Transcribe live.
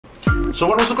So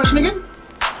what was the question again?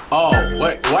 Oh,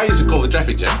 why is it called the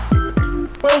traffic jam?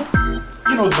 Well,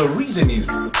 you know, the reason is,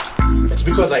 it's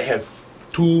because I have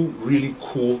two really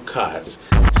cool cars.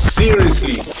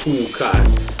 Seriously cool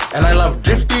cars. And I love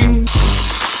drifting,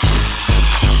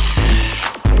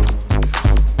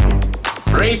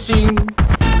 racing,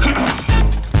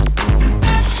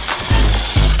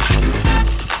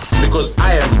 because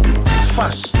I am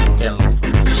fast and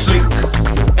slick,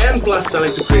 and plus I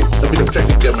like to create a bit of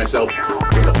traffic jam myself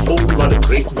with a whole lot of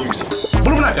great music.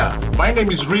 Bulumanaka, my name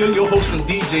is Real, your host and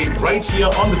DJ, right here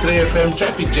on the Today FM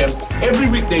Traffic Jam every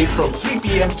weekday from 3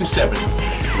 p.m. to 7.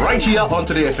 Right here on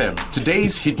Today FM,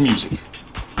 today's hit music.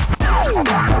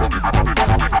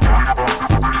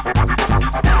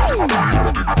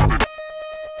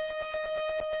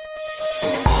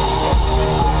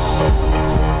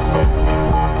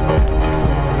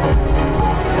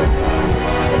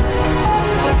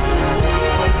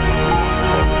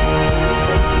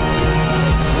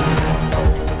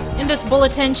 This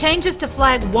bulletin, changes to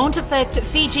flag won't affect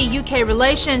Fiji-UK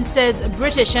relations, says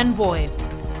British envoy.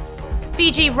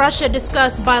 Fiji-Russia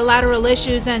discuss bilateral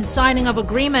issues and signing of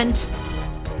agreement.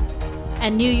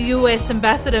 And new US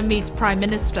ambassador meets Prime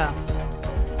Minister.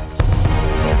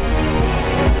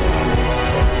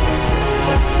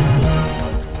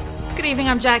 Good evening,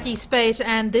 I'm Jackie Spate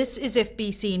and this is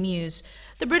FBC News.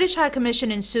 The British High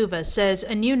Commission in Suva says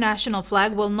a new national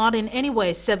flag will not in any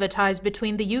way sever ties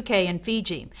between the UK and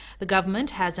Fiji. The government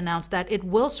has announced that it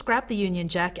will scrap the Union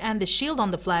Jack and the shield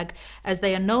on the flag as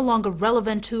they are no longer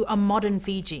relevant to a modern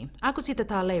Fiji. Akusita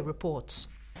Tale reports.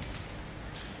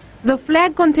 The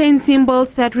flag contains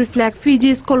symbols that reflect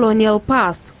Fiji's colonial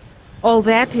past. All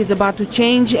that is about to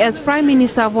change as Prime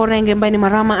Minister Voreqe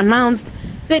Bainimarama announced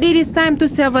that it is time to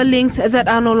sever links that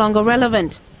are no longer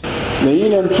relevant. The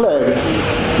Union flag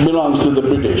belongs to the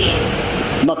British,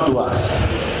 not to us.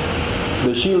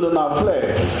 The shield on our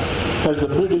flag has the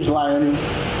British lion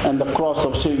and the cross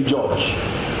of St. George,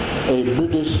 a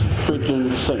British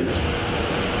patron saint.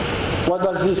 What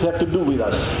does this have to do with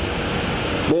us?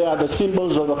 They are the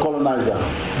symbols of the colonizer,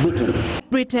 Britain.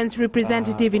 Britain's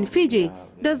representative in Fiji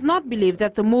does not believe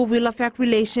that the move will affect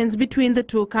relations between the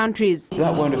two countries.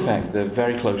 That won't affect the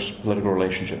very close political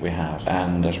relationship we have,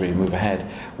 and as we move ahead,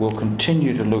 we'll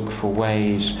continue to look for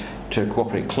ways to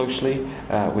cooperate closely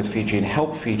with Fiji and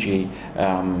help Fiji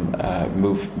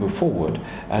move forward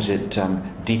as it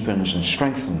deepens and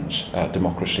strengthens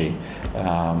democracy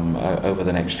over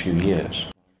the next few years.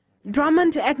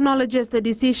 Drummond acknowledges the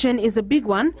decision is a big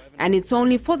one and it's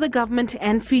only for the government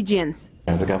and Fijians.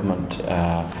 The government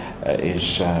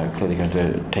is clearly going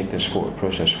to take this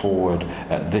process forward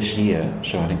this year,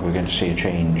 so I think we're going to see a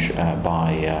change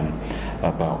by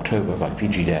October, by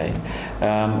Fiji Day.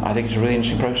 I think it's a really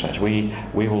interesting process. We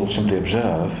will simply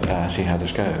observe, see how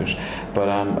this goes, but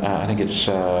I think it's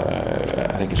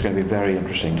going to be very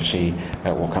interesting to see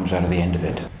what comes out of the end of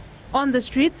it. On the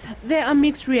streets, there are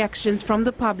mixed reactions from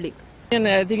the public. And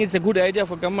I think it's a good idea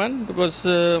for government because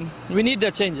we need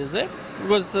the changes.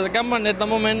 Because the government at the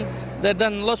moment, they've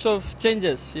done lots of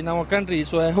changes in our country,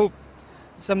 so I hope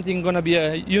something going to be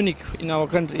unique in our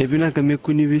country.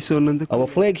 Our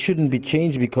flag shouldn't be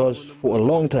changed because for a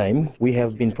long time we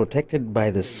have been protected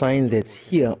by the sign that's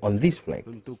here on this flag.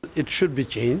 It should be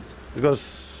changed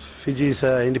because Fiji is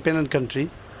an independent country,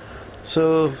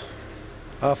 so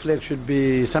our flag should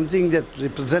be something that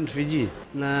represents Fiji.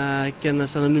 I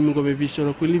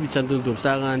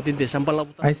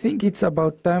think it's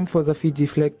about time for the Fiji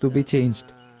flag to be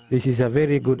changed. This is a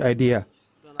very good idea.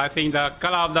 I think the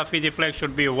color of the Fiji flag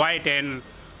should be white and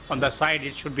on the side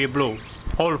it should be blue.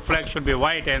 Whole flag should be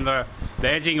white and the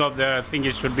edging of the thing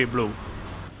should be blue.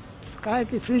 I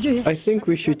think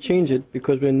we should change it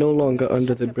because we're no longer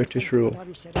under the British rule.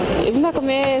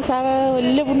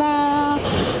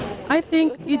 I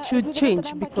think it should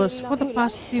change because for the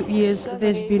past few years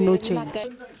there's been no change.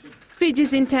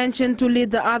 Fiji's intention to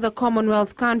lead the other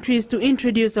Commonwealth countries to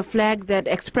introduce a flag that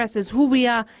expresses who we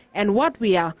are and what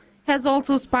we are has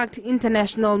also sparked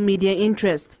international media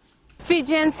interest.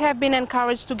 Fijians have been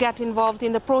encouraged to get involved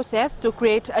in the process to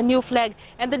create a new flag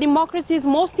and the democracy's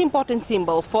most important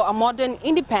symbol for a modern,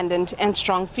 independent and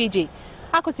strong Fiji.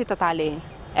 Akusita Tale,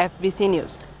 FBC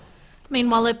News.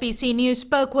 Meanwhile, FBC News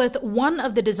spoke with one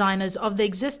of the designers of the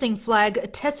existing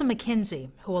flag, Tessa McKenzie,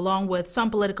 who along with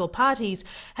some political parties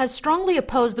have strongly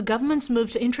opposed the government's move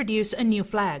to introduce a new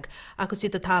flag.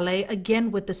 Akusita Tale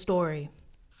again with the story.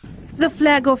 The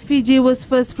flag of Fiji was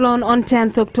first flown on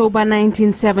 10th October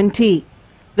 1970.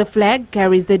 The flag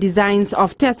carries the designs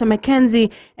of Tessa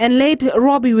McKenzie and late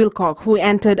Robbie Wilcock, who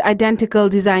entered identical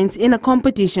designs in a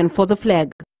competition for the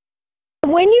flag.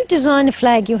 And when you design a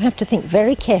flag, you have to think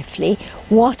very carefully,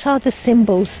 what are the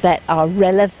symbols that are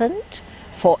relevant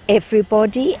for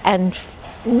everybody and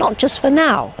not just for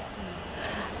now?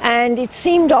 And it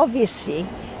seemed obviously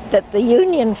that the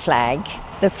Union flag,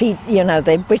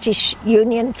 the British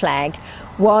Union flag,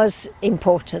 was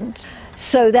important.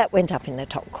 So that went up in the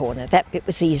top corner. That bit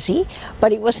was easy,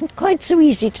 but it wasn't quite so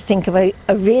easy to think of a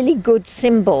really good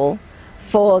symbol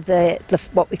for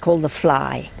what we call the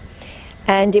fly.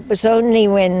 And it was only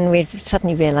when we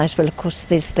suddenly realised, well, of course,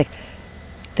 there's the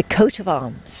coat of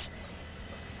arms.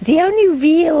 The only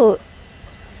real,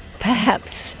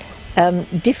 perhaps,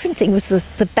 different thing was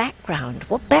the background.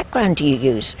 What background do you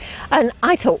use? And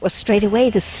I thought, well, straight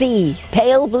away, the sea,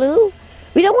 pale blue.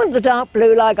 We don't want the dark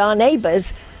blue like our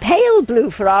neighbours, pale blue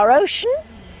for our ocean.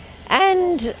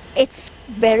 And it's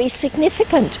very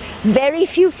significant. Very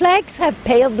few flags have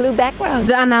pale blue background.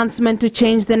 The announcement to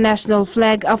change the national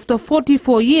flag after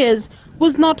 44 years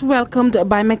was not welcomed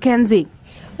by Mackenzie.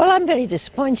 Well, I'm very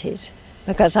disappointed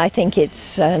because I think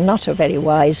it's not a very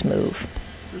wise move.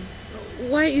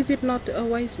 Why is it not a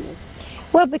wise move?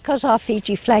 Well, because our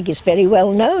Fiji flag is very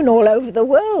well known all over the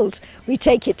world. We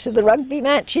take it to the rugby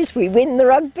matches, we win the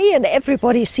rugby, and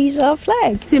everybody sees our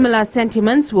flag. Similar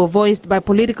sentiments were voiced by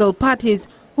political parties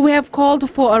who have called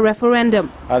for a referendum.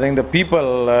 I think the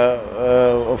people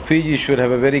of Fiji should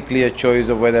have a very clear choice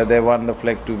of whether they want the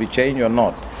flag to be changed or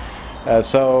not.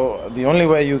 So the only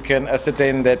way you can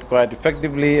ascertain that quite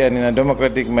effectively and in a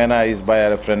democratic manner is by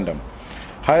a referendum.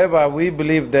 However, we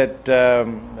believe that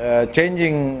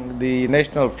changing the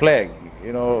national flag,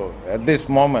 at this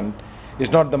moment, is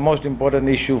not the most important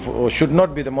issue, or should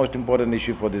not be the most important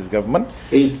issue for this government.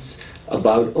 It's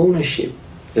about ownership.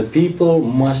 The people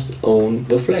must own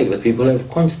the flag. The people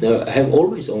have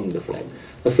always owned the flag.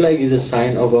 The flag is a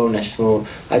sign of our national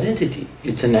identity.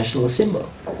 It's a national symbol.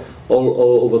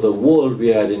 All over the world,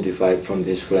 we are identified from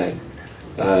this flag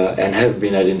and have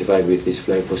been identified with this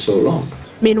flag for so long.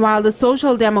 Meanwhile, the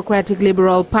Social Democratic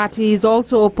Liberal Party is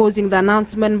also opposing the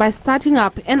announcement by starting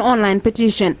up an online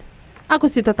petition.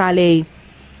 Akusita Talei,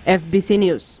 FBC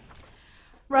News.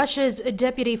 Russia's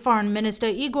Deputy Foreign Minister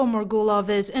Igor Morgulov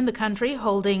is in the country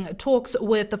holding talks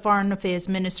with the Foreign Affairs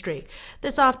Ministry.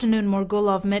 This afternoon,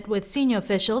 Morgulov met with senior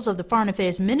officials of the Foreign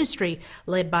Affairs Ministry,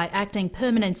 led by Acting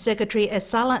Permanent Secretary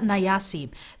Esala Nayasi.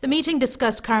 The meeting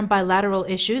discussed current bilateral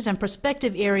issues and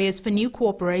prospective areas for new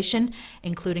cooperation,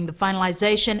 including the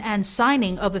finalization and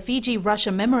signing of a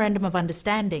Fiji-Russia Memorandum of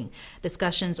Understanding.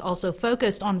 Discussions also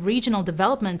focused on regional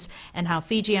developments and how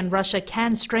Fiji and Russia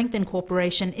can strengthen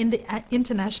cooperation in the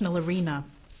international arena.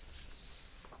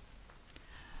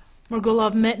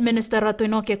 Morgulov met Minister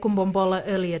Ratuinoke Kumbombola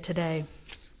earlier today.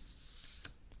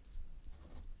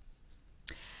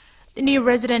 The new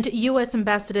resident U.S.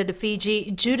 ambassador to Fiji,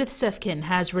 Judith Sefkin,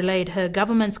 has relayed her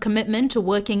government's commitment to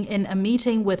working in a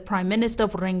meeting with Prime Minister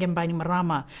Voreqe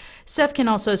Bainimarama. Sefkin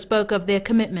also spoke of their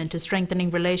commitment to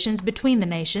strengthening relations between the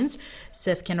nations.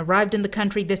 Sefkin arrived in the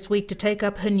country this week to take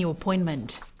up her new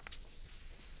appointment.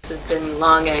 This has been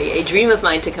long a dream of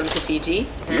mine to come to Fiji.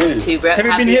 And to have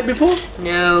you been here before?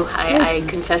 No, I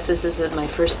confess this is my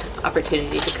first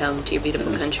opportunity to come to your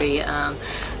beautiful country.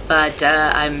 But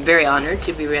I'm very honored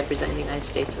to be representing the United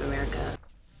States of America.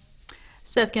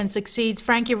 Sefkin succeeds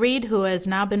Frankie Reid, who has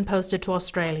now been posted to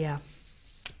Australia.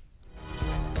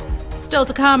 Still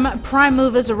to come, prime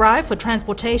movers arrive for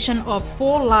transportation of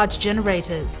 4 large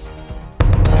generators.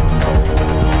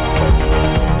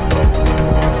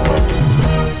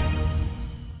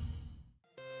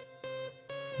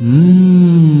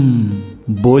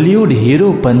 Bollywood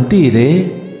hero बनती रे।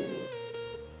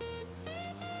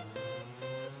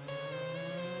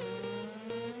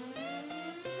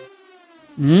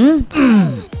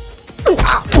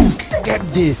 Get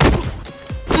this.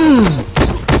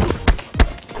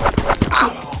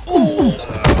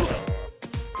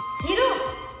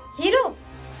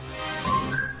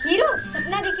 Hero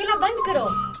सपना दिखेला बंद करो।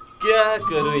 क्या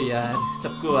करो यार,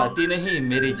 सबको आती नहीं,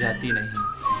 मेरी जाती नहीं।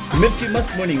 मिर्ची मस्त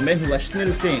मॉर्निंग में हूँ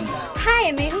अश्निल सिंह।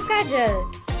 हाय, मैं हूँ काजल।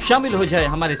 शामिल हो जाए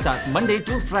हमारे साथ Monday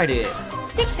to Friday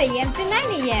 6 AM to 9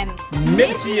 AM।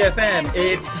 मिर्ची FM,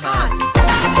 it's hot।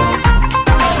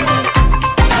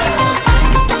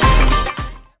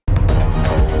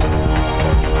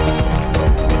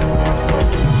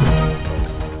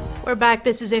 We're back.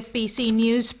 This is FBC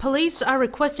News. Police are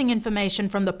requesting information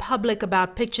from the public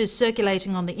about pictures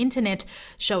circulating on the internet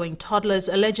showing toddlers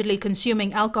allegedly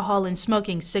consuming alcohol and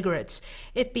smoking cigarettes.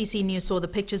 FBC News saw the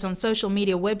pictures on social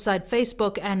media website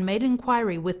Facebook and made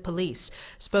inquiry with police.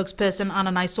 Spokesperson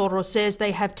Ana Naisoro says they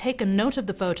have taken note of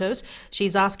the photos.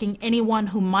 She's asking anyone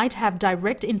who might have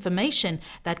direct information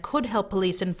that could help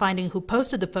police in finding who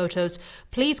posted the photos,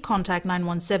 please contact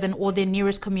 917 or their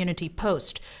nearest community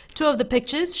post. Two of the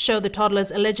pictures show the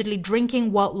toddlers allegedly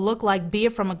drinking what look like beer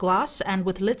from a glass and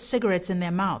with lit cigarettes in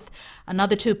their mouth.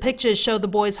 Another two pictures show the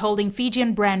boys holding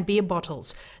Fijian brand beer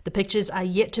bottles. The pictures are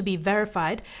yet to be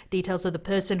verified. Details of the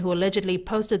person who allegedly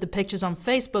posted the pictures on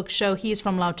Facebook show he is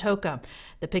from Lautoka.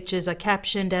 The pictures are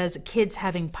captioned as "Kids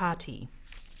Having Party."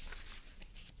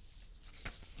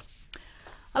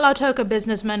 A Lautoka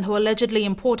businessman who allegedly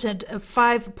imported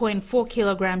 5.4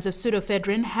 kilograms of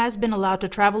pseudoephedrine has been allowed to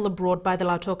travel abroad by the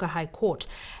Lautoka High Court.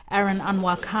 Aaron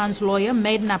Anwar Khan's lawyer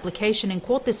made an application in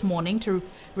court this morning to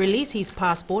release his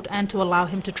passport and to allow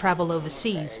him to travel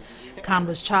overseas. Khan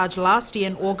was charged last year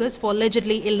in August for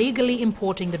allegedly illegally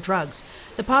importing the drugs.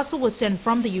 The parcel was sent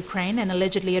from the Ukraine and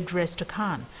allegedly addressed to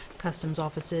Khan. Customs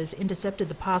officers intercepted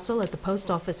the parcel at the post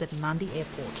office at Nandi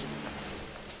Airport.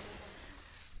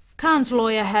 Khan's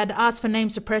lawyer had asked for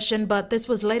name suppression, but this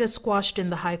was later squashed in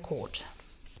the High Court.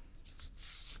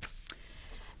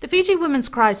 The Fiji Women's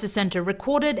Crisis Centre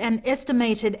recorded an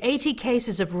estimated 80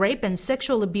 cases of rape and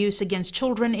sexual abuse against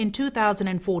children in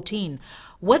 2014.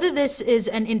 Whether this is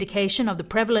an indication of the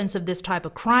prevalence of this type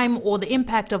of crime or the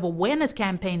impact of awareness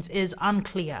campaigns is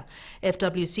unclear.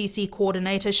 FWCC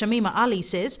coordinator Shamima Ali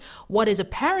says what is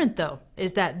apparent, though,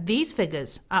 is that these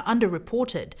figures are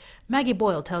underreported. Maggie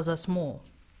Boyle tells us more.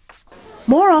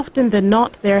 More often than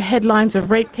not, there are headlines of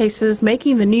rape cases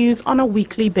making the news on a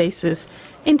weekly basis.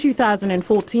 In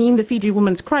 2014, the Fiji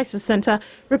Women's Crisis Centre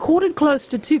recorded close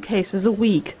to 2 cases a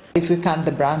week. If we count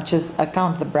the branches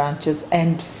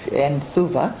and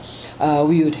Suva,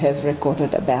 we would have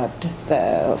recorded about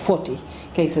 40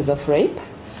 cases of rape.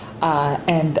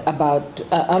 And about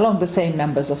along the same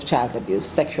numbers of child abuse,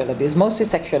 sexual abuse, mostly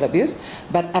sexual abuse,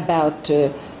 but about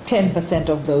 10%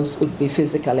 of those would be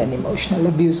physical and emotional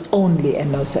abuse only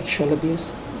and no sexual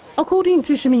abuse. According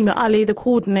to Shamima Ali, the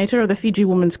coordinator of the Fiji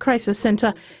Women's Crisis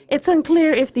Centre, it's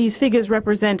unclear if these figures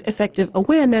represent effective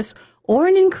awareness or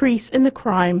an increase in the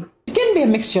crime. It can be a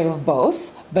mixture of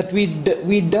both, but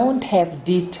we don't have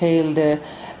detailed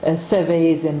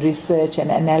surveys and research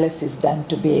and analysis done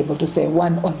to be able to say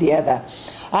one or the other.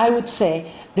 I would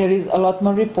say there is a lot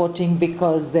more reporting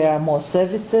because there are more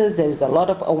services, there is a lot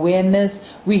of awareness.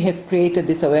 We have created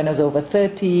this awareness over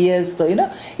 30 years, so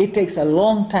it takes a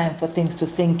long time for things to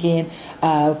sink in.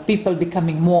 People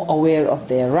becoming more aware of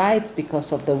their rights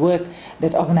because of the work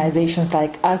that organizations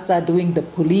like us are doing, the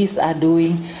police are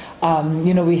doing.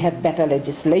 We have better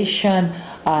legislation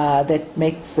that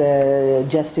makes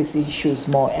justice issues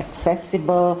more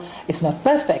accessible. It's not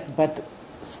perfect, but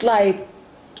slight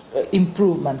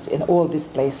improvements in all these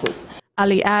places.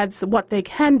 Ali adds that what they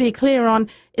can be clear on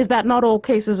is that not all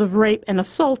cases of rape and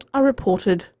assault are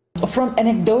reported. From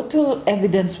anecdotal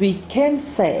evidence, we can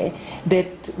say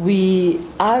that we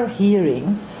are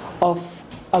hearing of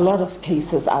a lot of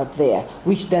cases out there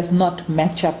which does not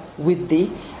match up with the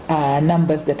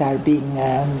numbers that are being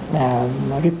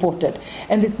reported.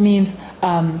 And this means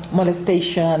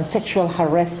molestation, sexual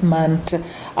harassment,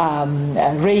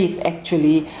 rape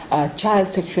actually, child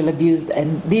sexual abuse,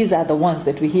 and these are the ones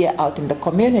that we hear out in the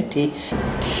community.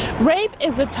 Rape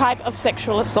is a type of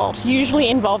sexual assault, usually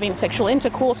involving sexual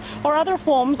intercourse or other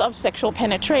forms of sexual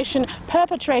penetration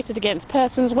perpetrated against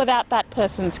persons without that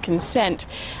person's consent.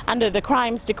 Under the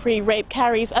Crimes Decree, rape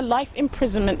carries a life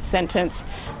imprisonment sentence.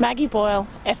 Maggie Boyle,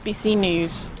 FBC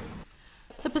News.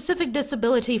 The Pacific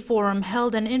Disability Forum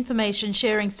held an information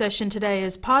sharing session today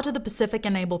as part of the Pacific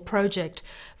Enable project.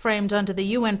 Framed under the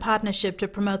UN partnership to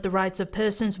promote the rights of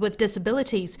persons with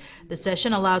disabilities, the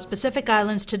session allows Pacific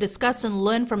Islands to discuss and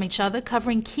learn from each other,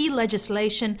 covering key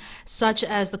legislation such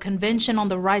as the Convention on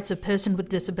the Rights of Persons with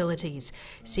Disabilities.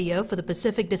 CEO for the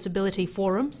Pacific Disability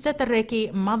Forum,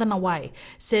 Setareki Madanawai,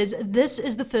 says this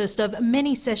is the first of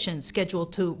many sessions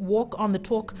scheduled to walk on the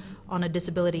talk on a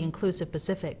disability-inclusive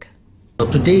Pacific.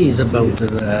 Today is about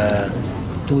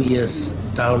 2 years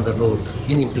down the road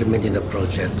in implementing the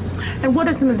project. And what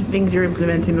are some of the things you're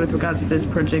implementing with regards to this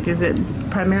project? Is it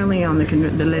primarily on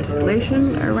the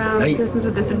legislation around persons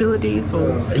with disabilities? Or?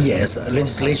 Yes,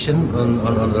 legislation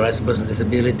on the rights of persons with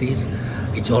disabilities.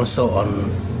 It's also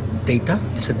on data,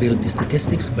 disability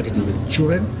statistics, particularly with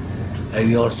children.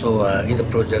 We also, in the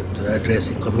project,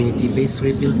 addressing community-based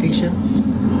rehabilitation.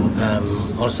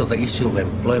 Also the issue of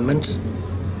employment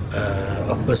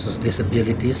of persons with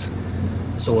disabilities.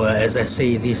 So as I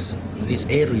say, these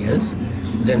areas,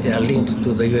 then they are linked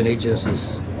to the UN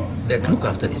agencies that look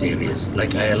after these areas,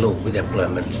 like ILO with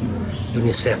employment,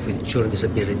 UNICEF with children with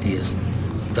disabilities,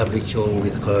 WHO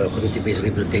with community-based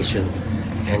rehabilitation,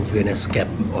 and UNESCAP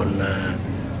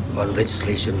on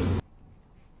legislation.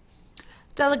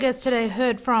 Delegates today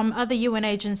heard from other UN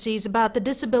agencies about the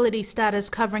disability status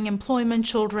covering employment,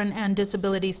 children and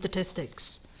disability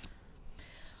statistics.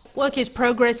 Work is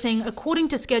progressing according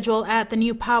to schedule at the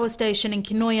new power station in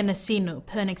Kinoya, Nasinu.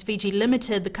 Pernix Fiji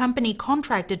Limited, the company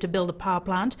contracted to build the power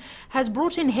plant, has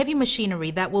brought in heavy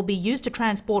machinery that will be used to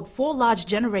transport 4 large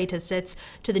generator sets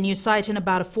to the new site in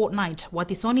about a fortnight.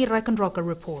 Watisoni Rakandroka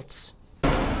reports.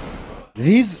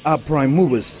 These are prime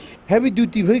movers,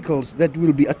 heavy-duty vehicles that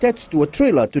will be attached to a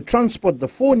trailer to transport the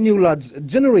 4 new large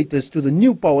generators to the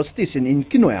new power station in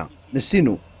Kinoya,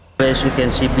 Nasinu. As you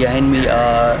can see behind me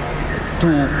are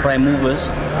 2 prime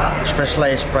movers,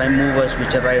 specialized prime movers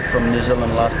which arrived from New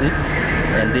Zealand last week,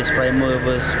 and these prime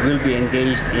movers will be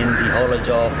engaged in the haulage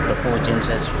of the 4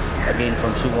 gensets again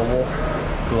from Suva Wharf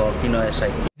to our Kinoya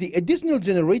site. The additional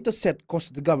generator set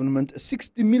cost the government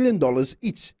 $60 million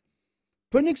each.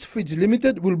 Pernix Fiji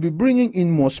Limited will be bringing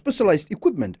in more specialized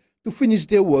equipment to finish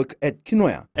their work at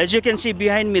Kinoya. As you can see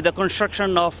behind me, the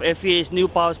construction of FEA's new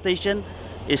power station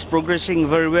is progressing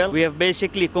very well. We have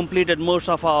basically completed most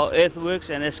of our earthworks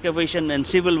and excavation and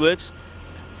civil works.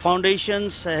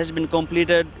 Foundations has been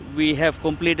completed. We have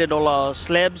completed all our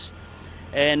slabs,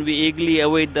 and we eagerly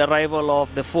await the arrival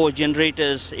of the 4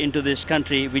 generators into this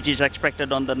country, which is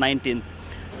expected on the 19th.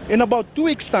 In about 2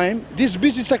 weeks' time, this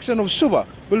busy section of Suva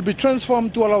will be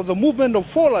transformed to allow the movement of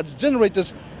 4 large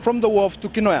generators from the wharf to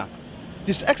Kinoya.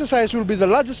 This exercise will be the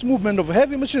largest movement of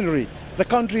heavy machinery the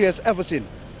country has ever seen.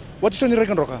 Watisoni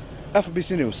Rakandroka,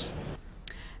 FBC News.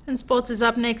 And sports is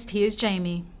up next. Here's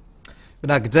Jamie.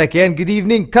 Jackie, and good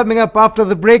evening. Coming up after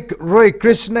the break, Roy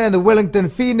Krishna and the Wellington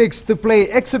Phoenix to play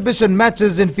exhibition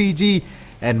matches in Fiji,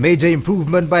 and major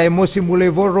improvement by Emosi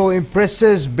Mulevoro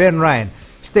impresses Ben Ryan.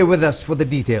 Stay with us for the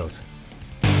details.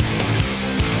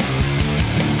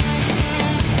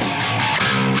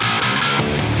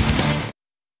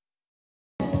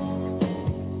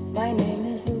 My name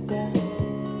is Luca.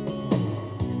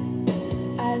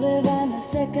 I live on the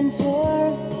 2nd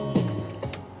floor.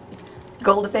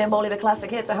 Gold FM, only the classic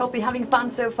hits. I hope you're having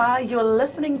fun so far. You're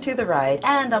listening to The Ride,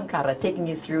 and I'm Kara, taking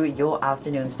you through your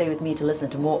afternoon. Stay with me to listen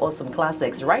to more awesome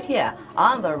classics right here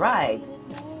on The Ride.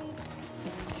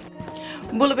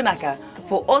 Bulubinaka,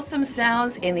 for awesome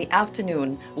sounds in the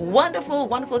afternoon. Wonderful,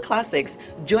 wonderful classics.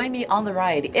 Join me on The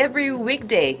Ride every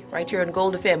weekday right here on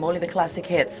Gold FM, only the classic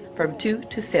hits from 2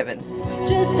 to 7.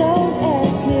 Just don't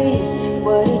ask me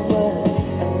what it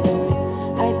was.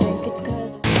 I think it's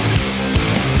 'cause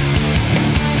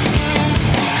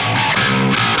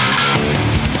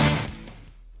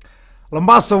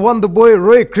Lambasa Wonder Boy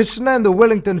Roy Krishna and the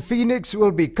Wellington Phoenix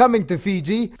will be coming to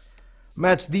Fiji.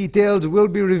 Match details will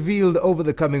be revealed over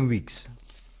the coming weeks.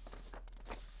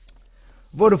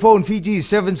 Vodafone Fiji's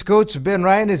Sevens coach Ben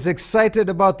Ryan is excited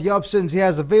about the options he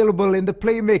has available in the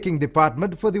playmaking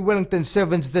department for the Wellington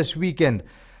Sevens this weekend.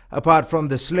 Apart from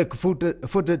the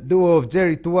slick-footed duo of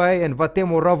Jerry Tuai and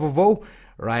Vatemo Ravovo,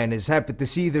 Ryan is happy to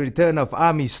see the return of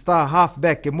Army star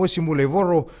halfback Emosi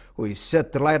Mulevoro, who is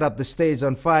set to light up the stage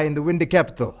on fire in the windy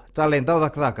capital. Talen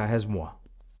Daudakdaka has more.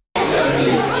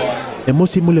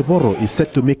 Emosi Mulevoro is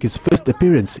set to make his first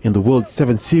appearance in the World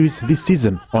 7 Series this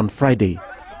season on Friday.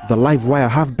 The live wire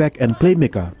halfback and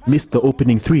playmaker missed the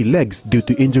opening 3 legs due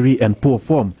to injury and poor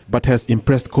form, but has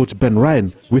impressed coach Ben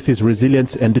Ryan with his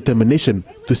resilience and determination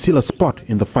to seal a spot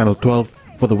in the final 12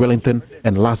 for the Wellington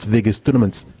and Las Vegas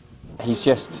tournaments. He's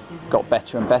just got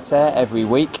better and better every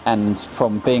week, and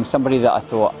from being somebody that I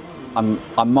thought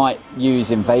I might use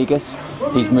in Vegas,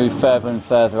 he's moved further and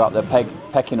further up the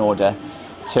pecking order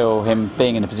till him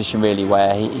being in a position really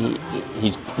where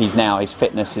he's now, his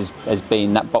fitness has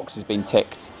been, that box has been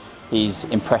ticked. He's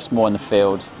impressed more in the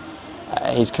field.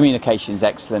 His communication's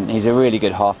excellent. He's a really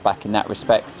good halfback in that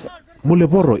respect.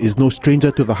 Mulevoro is no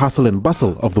stranger to the hustle and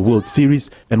bustle of the World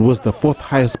Series and was the 4th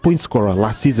highest point scorer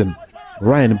last season.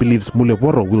 Ryan believes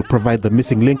Mulevoro will provide the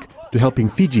missing link to helping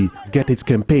Fiji get its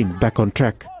campaign back on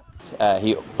track.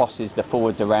 He bosses the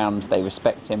forwards around, they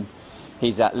respect him.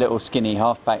 He's that little skinny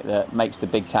halfback that makes the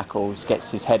big tackles,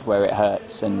 gets his head where it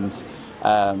hurts, and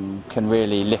can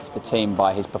really lift the team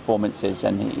by his performances.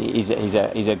 And he's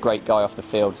a great guy off the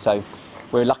field, so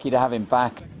we're lucky to have him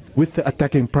back. With the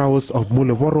attacking prowess of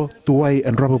Mulevoro, Tuwai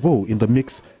and Rabobo in the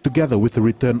mix, together with the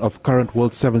return of current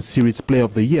World 7 Series Player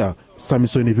of the Year,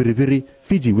 Samisoni Viriviri,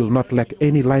 Fiji will not lack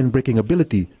any line-breaking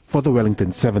ability for the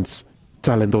Wellington Sevens.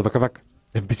 Talento Dakadak,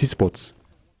 FBC Sports.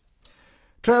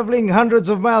 Travelling hundreds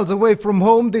of miles away from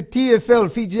home, the TFL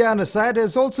Fijiana side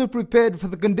has also prepared for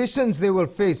the conditions they will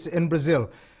face in Brazil.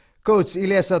 Coach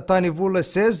Ilyasa Tanivula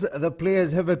says the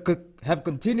players have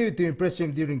continued to impress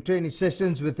him during training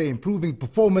sessions with their improving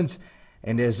performance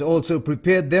and has also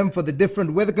prepared them for the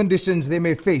different weather conditions they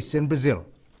may face in Brazil.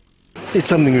 It's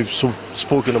something we've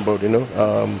spoken about,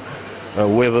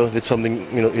 weather, it's something,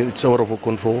 it's out of our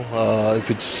control. If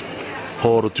it's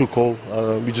hot or too cold,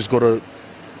 we just got to,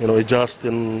 adjust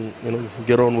and,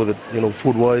 get on with it,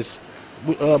 food-wise.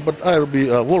 But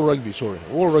World Rugby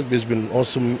has been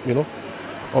awesome,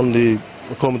 on the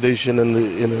accommodation and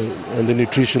the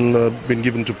nutrition been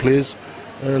given to players,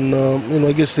 and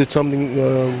I guess it's something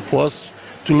for us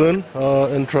to learn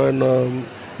and try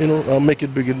and make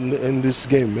it big in this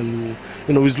game, and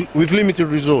with limited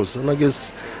resource, and I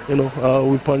guess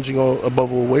we're punching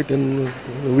above our weight and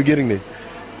we're getting there.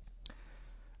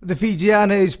 The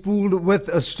Fijiana is pooled with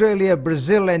Australia,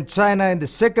 Brazil and China in the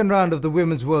second round of the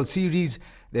Women's World Series.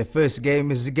 Their first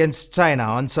game is against China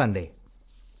on Sunday.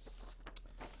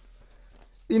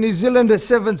 The New Zealand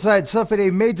Sevens side suffered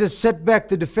a major setback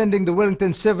to defending the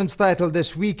Wellington Sevens title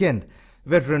this weekend.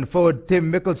 Veteran forward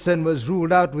Tim Mickelson was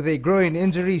ruled out with a groin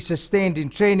injury sustained in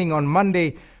training on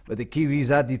Monday, but the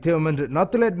Kiwis are determined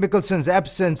not to let Mickelson's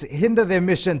absence hinder their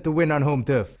mission to win on home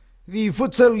turf. The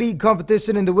Futsal League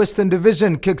competition in the Western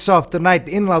Division kicks off tonight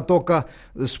in Lautoka.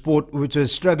 The sport, which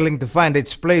was struggling to find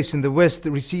its place in the West,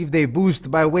 received a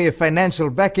boost by way of financial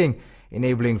backing,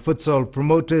 enabling futsal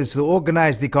promoters to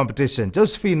organize the competition.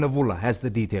 Josephine Navula has the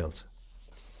details.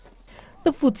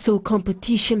 The futsal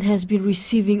competition has been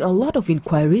receiving a lot of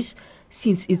inquiries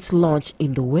since its launch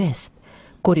in the West.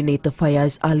 Coordinator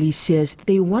Fayaz Ali says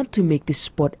they want to make the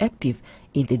sport active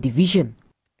in the division.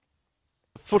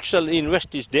 Futsal in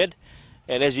West is dead,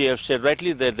 and as you have said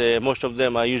rightly, that most of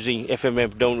them are using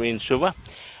FMF down in Suva.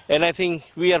 And I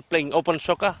think we are playing open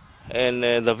soccer, and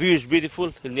the view is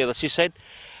beautiful near the seaside.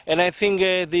 And I think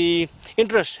the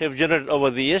interest have generated over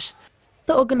the years.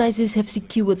 The organizers have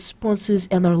secured sponsors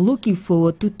and are looking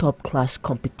forward to top-class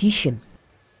competition.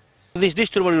 This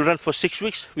tournament will run for 6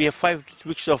 weeks. We have 5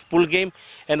 weeks of pool game,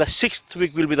 and the 6th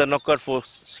week will be the knockout for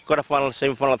quarterfinal,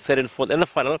 semi-final, third and fourth, and the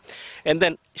final. And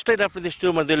then straight after this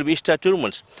tournament, there will be Easter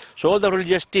tournaments. So all the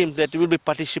religious teams that will be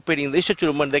participating in the Easter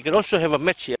tournament, they can also have a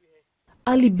match here.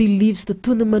 Ali believes the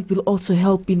tournament will also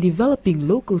help in developing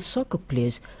local soccer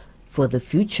players for the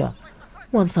future.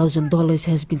 $1,000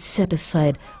 has been set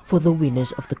aside for the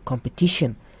winners of the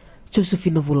competition.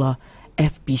 Josephine Navula,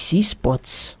 FBC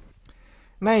Sports.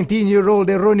 19-year-old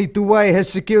Eroni Tuwai has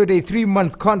secured a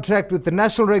 3-month contract with the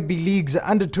National Rugby League's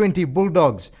Under-20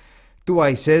 Bulldogs.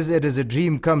 Tuwai says it is a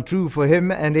dream come true for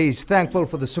him and he is thankful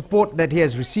for the support that he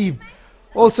has received.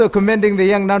 Also commending the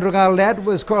young Nandrangal lad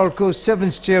was Coral Coast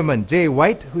Sevens chairman Jay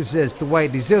White, who says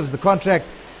Tuwai deserves the contract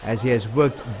as he has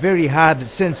worked very hard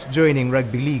since joining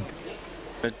rugby league.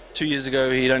 2 years ago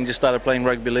he'd only just started playing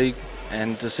rugby league,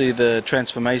 and to see the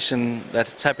transformation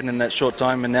that's happened in that short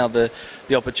time, and now the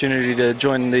opportunity to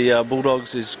join the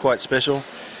Bulldogs is quite special.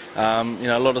 A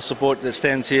lot of support that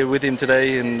stands here with him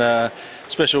today, and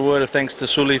special word of thanks to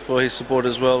Suli for his support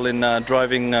as well in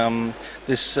driving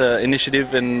this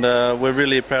initiative, and we're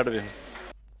really proud of him.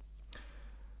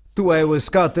 Tuwai was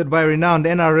scouted by renowned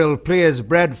NRL players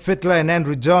Brad Fittler and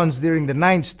Andrew Johns during the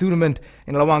 9th tournament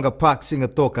in Lawanga Park,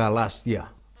 Singatoka last year.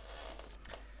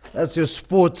 That's your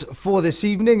sports for this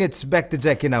evening. It's back to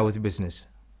Jackie now with business.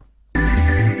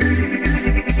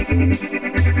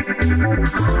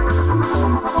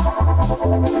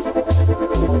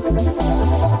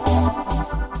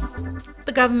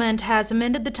 The government has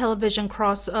amended the television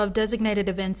cross of designated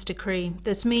events decree.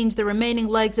 This means the remaining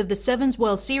legs of the Sevens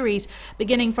World Series,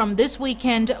 beginning from this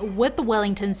weekend with the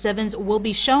Wellington Sevens, will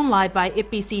be shown live by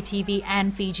FBC TV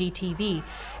and Fiji TV.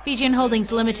 Fijian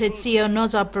Holdings Limited CEO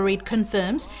Nozab Farid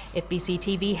confirms FBC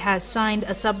TV has signed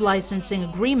a sub-licensing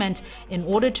agreement in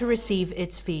order to receive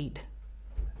its feed.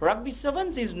 Rugby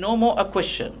Sevens is no more a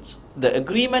question. The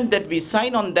agreement that we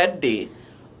signed on that day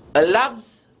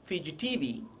allows Fiji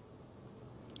TV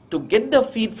to get the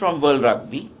feed from World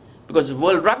Rugby, because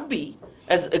World Rugby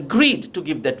has agreed to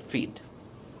give that feed.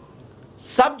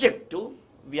 Subject to,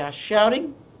 we are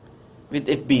sharing with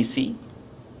FBC,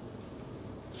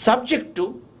 subject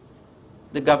to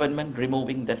the government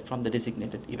removing that from the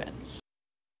designated events.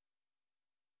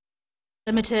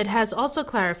 Limited has also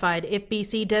clarified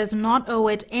FBC does not owe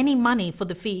it any money for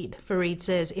the feed. Farid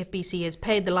says FBC has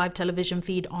paid the live television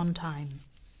feed on time.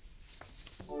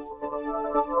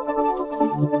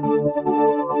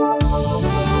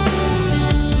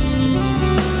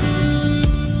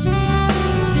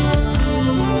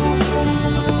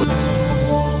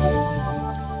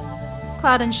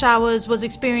 Cloud and showers was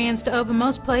experienced over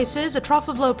most places. A trough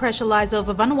of low pressure lies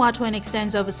over Vanuatu and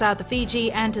extends over south of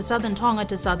Fiji and to southern Tonga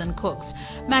to southern Cooks.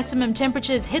 Maximum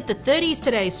temperatures hit the 30s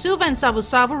today. Suva and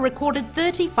Savu recorded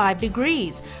 35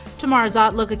 degrees. Tomorrow's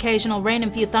outlook: occasional rain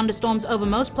and few thunderstorms over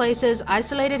most places.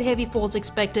 Isolated heavy falls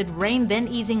expected. Rain then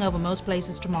easing over most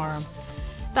places tomorrow.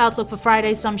 The outlook for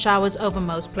Friday: some showers over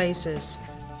most places.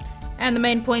 And the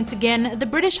main points again. The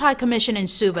British High Commission in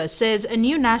Suva says a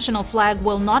new national flag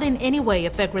will not in any way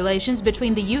affect relations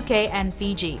between the UK and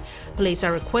Fiji. Police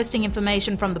are requesting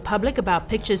information from the public about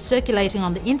pictures circulating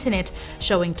on the internet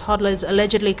showing toddlers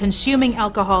allegedly consuming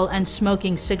alcohol and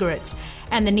smoking cigarettes.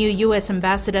 And the new US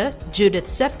ambassador, Judith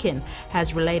Sefkin,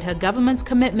 has relayed her government's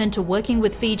commitment to working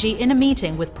with Fiji in a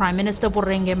meeting with Prime Minister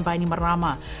Voreqe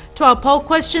Bainimarama. To our poll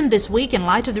question this week, in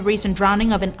light of the recent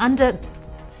drowning of an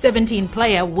under-17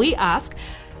 player, we ask,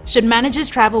 should managers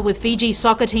travel with Fiji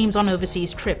soccer teams on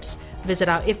overseas trips? Visit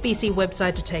our FBC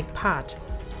website to take part.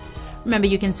 Remember,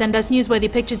 you can send us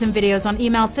newsworthy pictures and videos on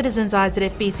email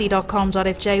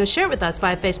citizenseyes@fbc.com.fj or share it with us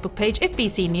via Facebook page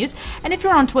FBC News. And if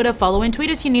you're on Twitter, follow and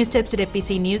tweet us your news tips at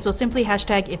FBC News or simply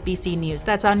hashtag FBC News.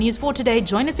 That's our news for today.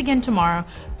 Join us again tomorrow.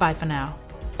 Bye for now.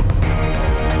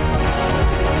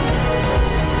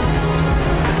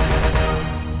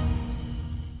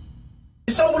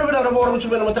 Isang bulan na mo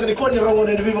cuma na matagi ko ni rongo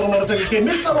ni bibi ko matagi ke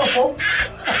misa mo.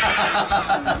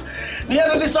 Ni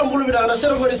ada di isang bulan na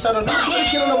sero ko di sana. Cuma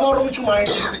kira na mo cuma.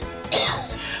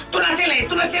 Tu na sile.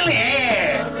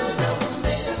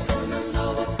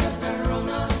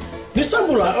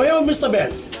 Isang bulan, oh ya Mr.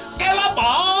 Ben.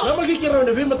 Kelapa. Na magkikira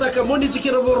ni bibi mataka mo ni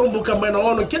kira mo rombo ka may na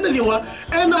ono. Kena diwa.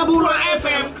 Na Bula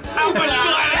FM.